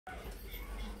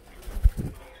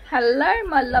Hello,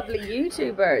 my lovely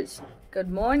YouTubers. Good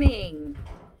morning.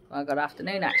 Well, good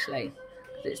afternoon, actually,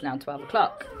 because it's now 12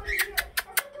 o'clock.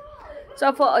 So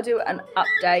I thought I'd do an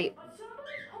update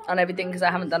on everything because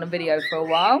I haven't done a video for a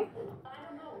while.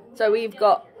 So we've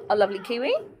got a lovely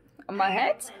kiwi on my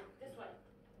head,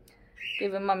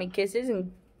 giving mummy kisses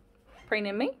and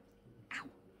preening me. Ow.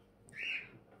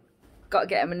 Got to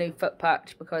get him a new foot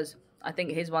patch because I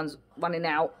think his one's running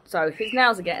out. So his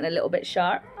nails are getting a little bit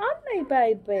sharp. Aren't they,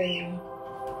 baby?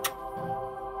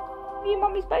 Are you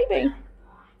mummy's baby?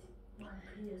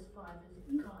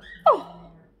 Oh,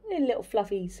 they're little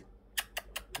fluffies.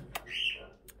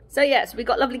 So yes, we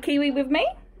got lovely kiwi with me.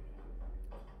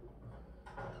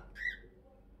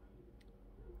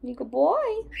 You good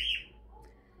boy.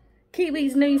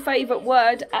 Kiwi's new favourite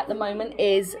word at the moment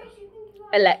is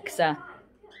Alexa.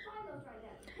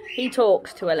 He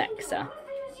talks to Alexa.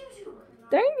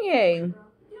 Don't you?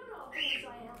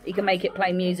 You can make it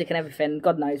play music and everything.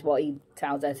 God knows what he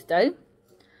tells her to do. I'm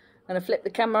going to flip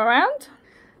the camera around.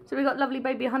 So we got lovely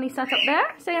baby Honey sat up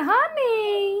there. Say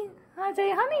honey. I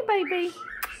say honey, baby.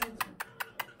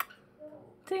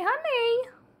 Say honey.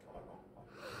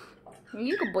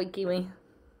 You good boy, Kiwi.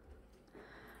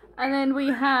 And then we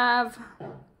have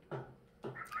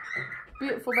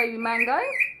beautiful baby Mango.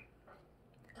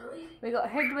 We got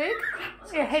Hedwig.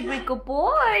 Yeah, Hedwig, good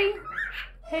boy.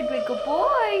 Hedwig, good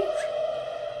boy.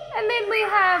 And then we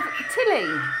have Tilly.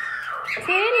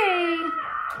 Tilly.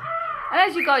 And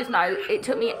as you guys know, it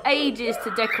took me ages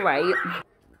to decorate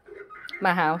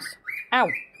my house. Ow.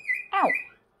 Ow.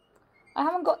 I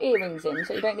haven't got earrings in,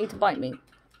 so you don't need to bite me.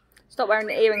 Stop wearing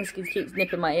the earrings because it keeps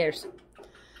nipping my ears.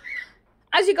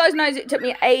 As you guys know, it took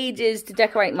me ages to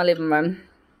decorate my living room.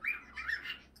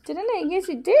 Didn't it? Yes,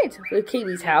 it did. With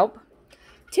Kiwi's help.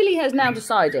 Tilly has now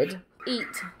decided to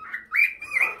eat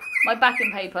my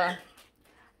backing paper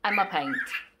and my paint.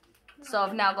 So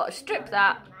I've now got to strip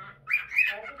that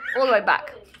all the way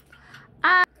back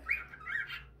and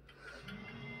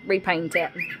repaint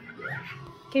it.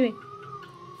 Kiwi.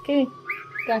 Kiwi.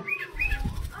 Go.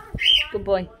 Good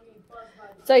boy.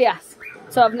 So yes.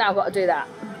 So I've now got to do that.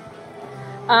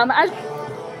 As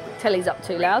Tilly's up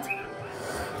too loud.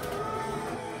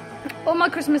 All my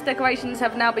Christmas decorations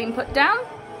have now been put down.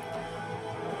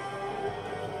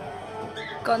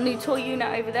 Got a new toy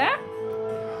unit over there.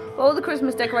 All the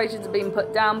Christmas decorations have been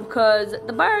put down because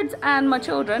the birds and my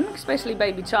children, especially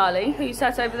baby Charlie, who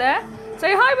sat over there.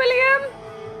 Say hi, William.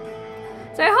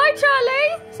 Say hi,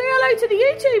 Charlie. Say hello to the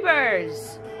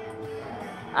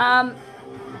YouTubers.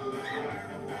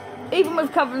 Even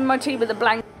with covering my tree with a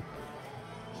blanket,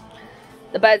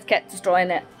 the birds kept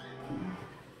destroying it.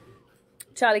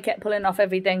 Charlie kept pulling off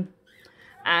everything.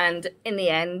 And in the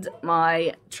end,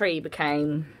 my tree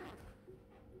became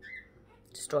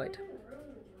destroyed.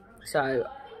 So,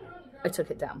 I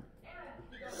took it down.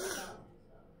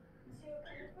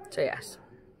 So, yes.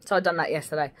 So, I've done that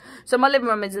yesterday. So, my living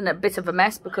room is in a bit of a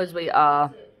mess because we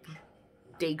are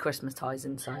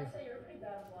de-Christmastising. So,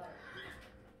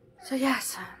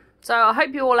 yes. So, I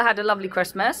hope you all had a lovely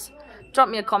Christmas. Drop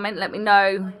me a comment. Let me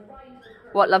know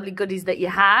what lovely goodies that you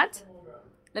had.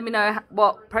 Let me know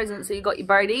what presents that you got your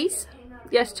birdies.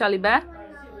 Yes, Charlie Bear.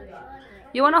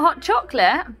 You want a hot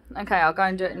chocolate? Okay, I'll go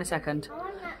and do it in a second.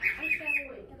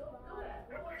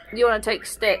 You want to take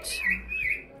Stitch?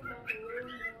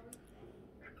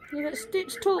 Yeah, but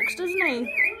Stitch talks, doesn't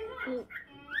he?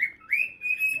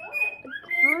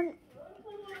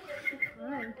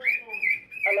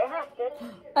 Aloha, Stitch.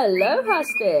 Aloha,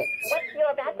 Stitch. What's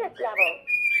your badness level?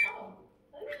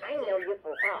 I know you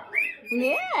from far.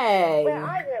 Yay. Where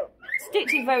are you?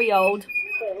 Stitch is very old. Sing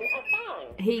a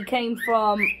song. He came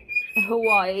from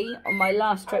Hawaii on my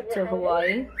last trip to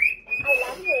Hawaii. I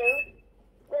love you.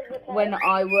 Will you play? When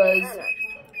I was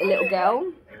a little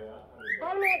girl.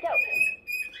 Tell me a joke.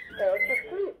 Go to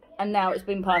sleep. And now it's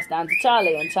been passed down to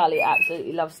Charlie. And Charlie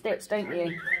absolutely loves Stitch, don't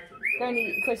you? Go and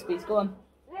eat your Crispies, go on.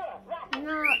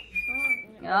 No.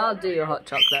 I'll do your hot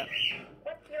chocolate.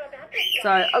 So,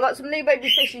 I got some new baby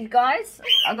fishies, guys.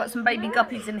 I've got some baby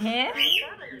guppies in here.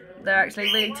 They're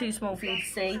actually really too small for you to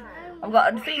see. I've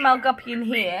got a female guppy in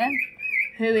here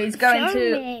who is going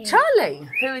to... Charlie!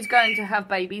 Who is going to have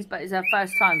babies, but it's her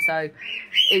first time, so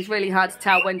it's really hard to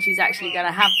tell when she's actually going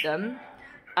to have them.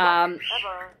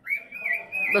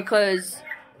 Because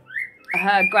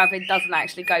her gravid doesn't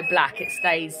actually go black. It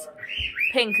stays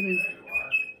pink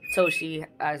until she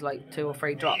has like 2 or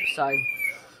 3 drops, so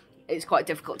it's quite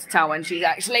difficult to tell when she's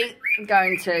actually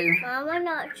going to... Mama,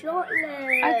 not chocolate.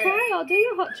 Okay, I'll do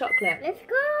your hot chocolate. Let's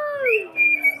go.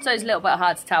 So it's a little bit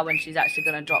hard to tell when she's actually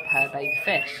going to drop her baby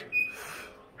fish.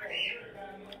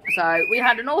 So we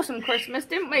had an awesome Christmas,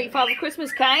 didn't we? Father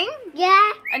Christmas came.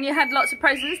 Yeah. And you had lots of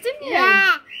presents, didn't you?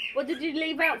 Yeah. What did you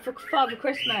leave out for Father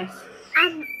Christmas?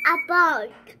 A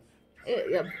bike.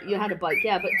 You had a bike,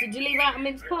 yeah. But did you leave out a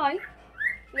mince pie?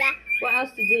 Yeah. What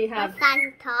else did you have? For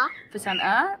Santa. For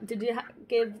Santa? Did you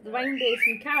give the reindeer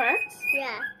some carrots?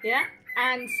 Yeah. Yeah.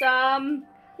 And some...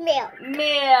 Milk. Milk.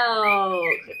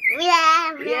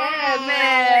 Yeah. Yeah,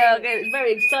 milk. It was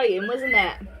very exciting, wasn't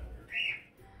it?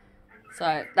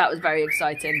 So that was very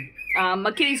exciting.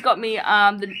 My kiddies got me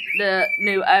the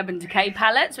new Urban Decay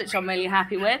palettes, which I'm really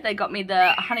happy with. They got me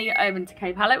the Honey Urban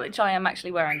Decay palette, which I am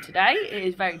actually wearing today. It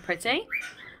is very pretty.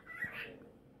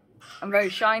 And very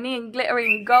shiny and glittery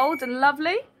and gold and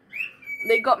lovely.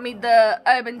 They got me the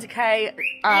Urban Decay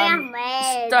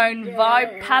Stone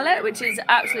Vibe palette, which is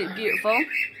absolutely beautiful.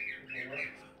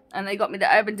 And they got me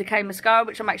the Urban Decay mascara,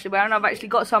 which I'm actually wearing. I've actually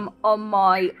got some on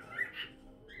my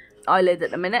eyelid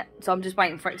at the minute, so I'm just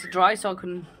waiting for it to dry so I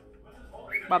can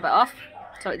rub it off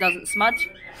so it doesn't smudge.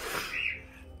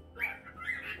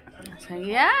 So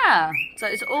yeah, so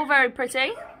it's all very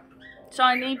pretty,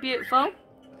 shiny, beautiful.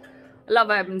 I love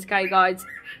Urban Decay, guys.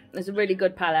 It's a really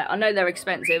good palette. I know they're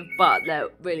expensive, but they're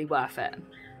really worth it.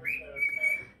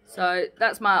 So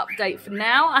that's my update for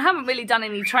now. I haven't really done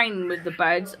any training with the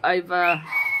birds over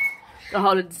the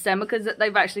whole of December because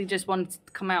they've actually just wanted to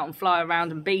come out and fly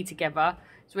around and be together.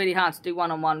 It's really hard to do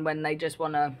one-on-one when they just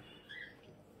want to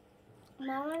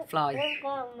fly.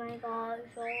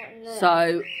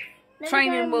 So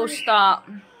training will start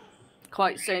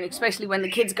quite soon, especially when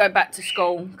the kids go back to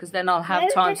school, because then I'll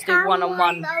have time to do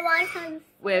one-on-one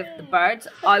with the birds.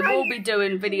 I will be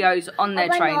doing videos on their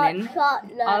training.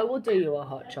 I will do you a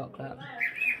hot chocolate.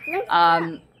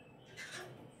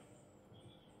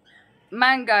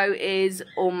 Mango is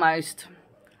almost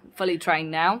fully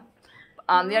trained now.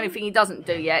 The only thing he doesn't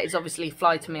do yet is obviously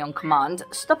fly to me on command.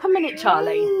 Stop a minute,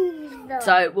 Charlie.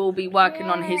 So we'll be working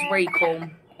on his recall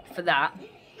for that.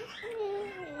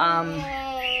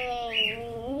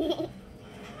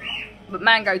 But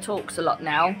Mango talks a lot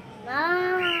now.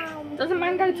 Doesn't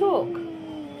Mango talk?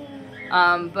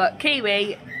 But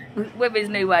Kiwi, with his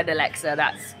new word Alexa,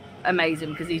 that's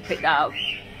amazing because he's picked that up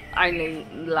only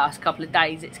the last couple of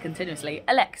days. It's continuously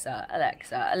Alexa,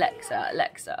 Alexa, Alexa,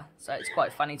 Alexa. So it's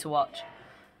quite funny to watch.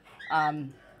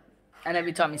 And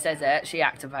every time he says it, she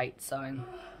activates. So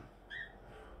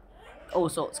all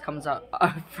sorts comes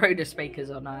up through the speakers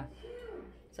on her.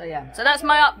 So yeah, so that's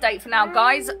my update for now,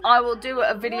 guys. I will do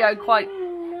a video quite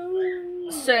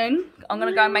soon. I'm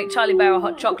going to go and make Charlie Bear a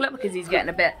hot chocolate because he's getting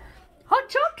a bit hot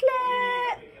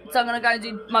chocolate. So I'm going to go and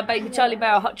do my baby Charlie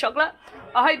Bear a hot chocolate.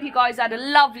 I hope you guys had a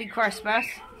lovely Christmas.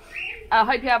 I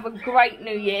hope you have a great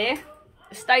New Year.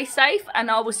 Stay safe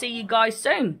and I will see you guys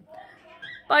soon.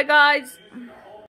 Bye, guys.